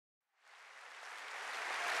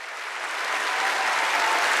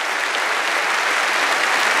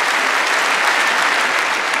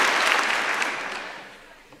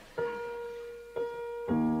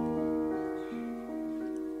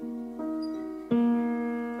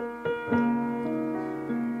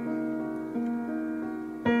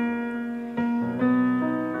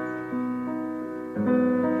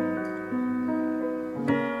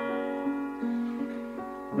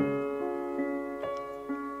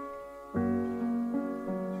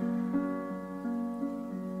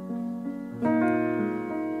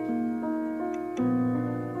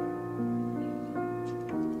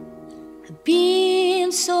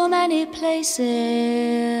been so many places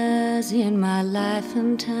in my life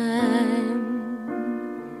and time,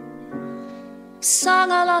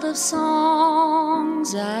 sung a lot of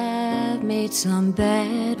songs, I've made some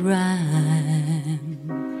bad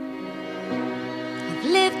rhyme. I've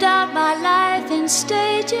lived out my life in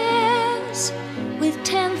stages with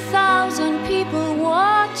 10,000 people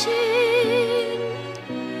watching.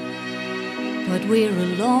 But we're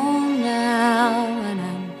alone now, and I'm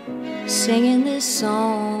singing this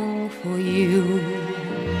song for you.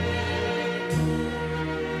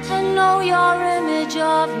 I know your image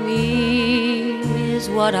of me is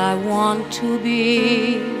what I want to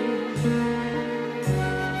be.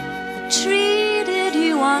 I treated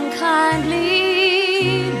you unkindly,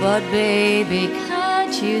 but baby,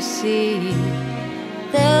 can't you see?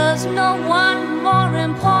 There's no one more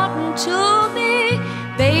important to me.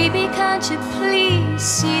 Baby, can't you please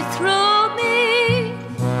see through me?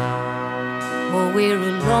 Well, we're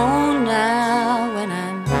alone now, and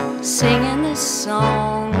I'm singing this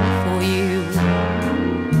song for you.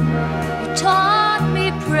 You taught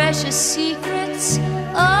me precious secrets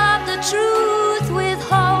of the truth,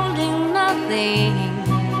 withholding nothing.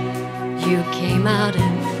 You came out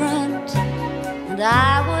in front, and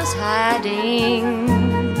I was hiding.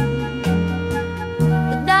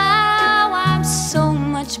 But now I'm so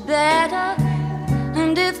much better,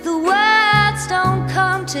 and if the words don't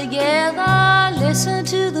come together, listen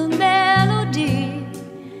to the melody,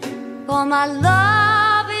 for my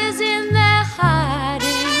love is in there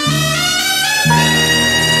hiding.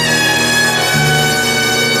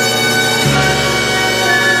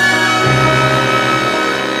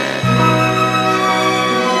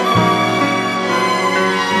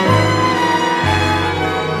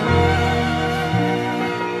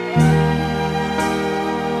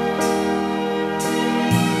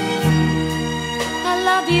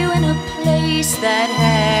 You in a place that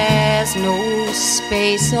has no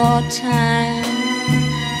space or time.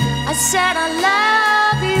 I said I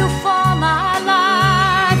love you for my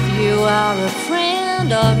life. You are a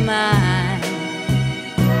friend of mine.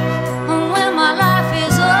 And when my life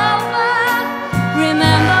is over,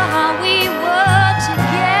 remember how we were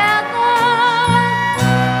together.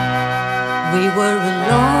 We were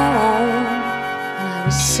alone, and I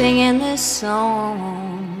was singing this song,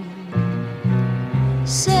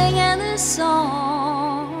 singing this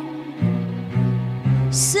song,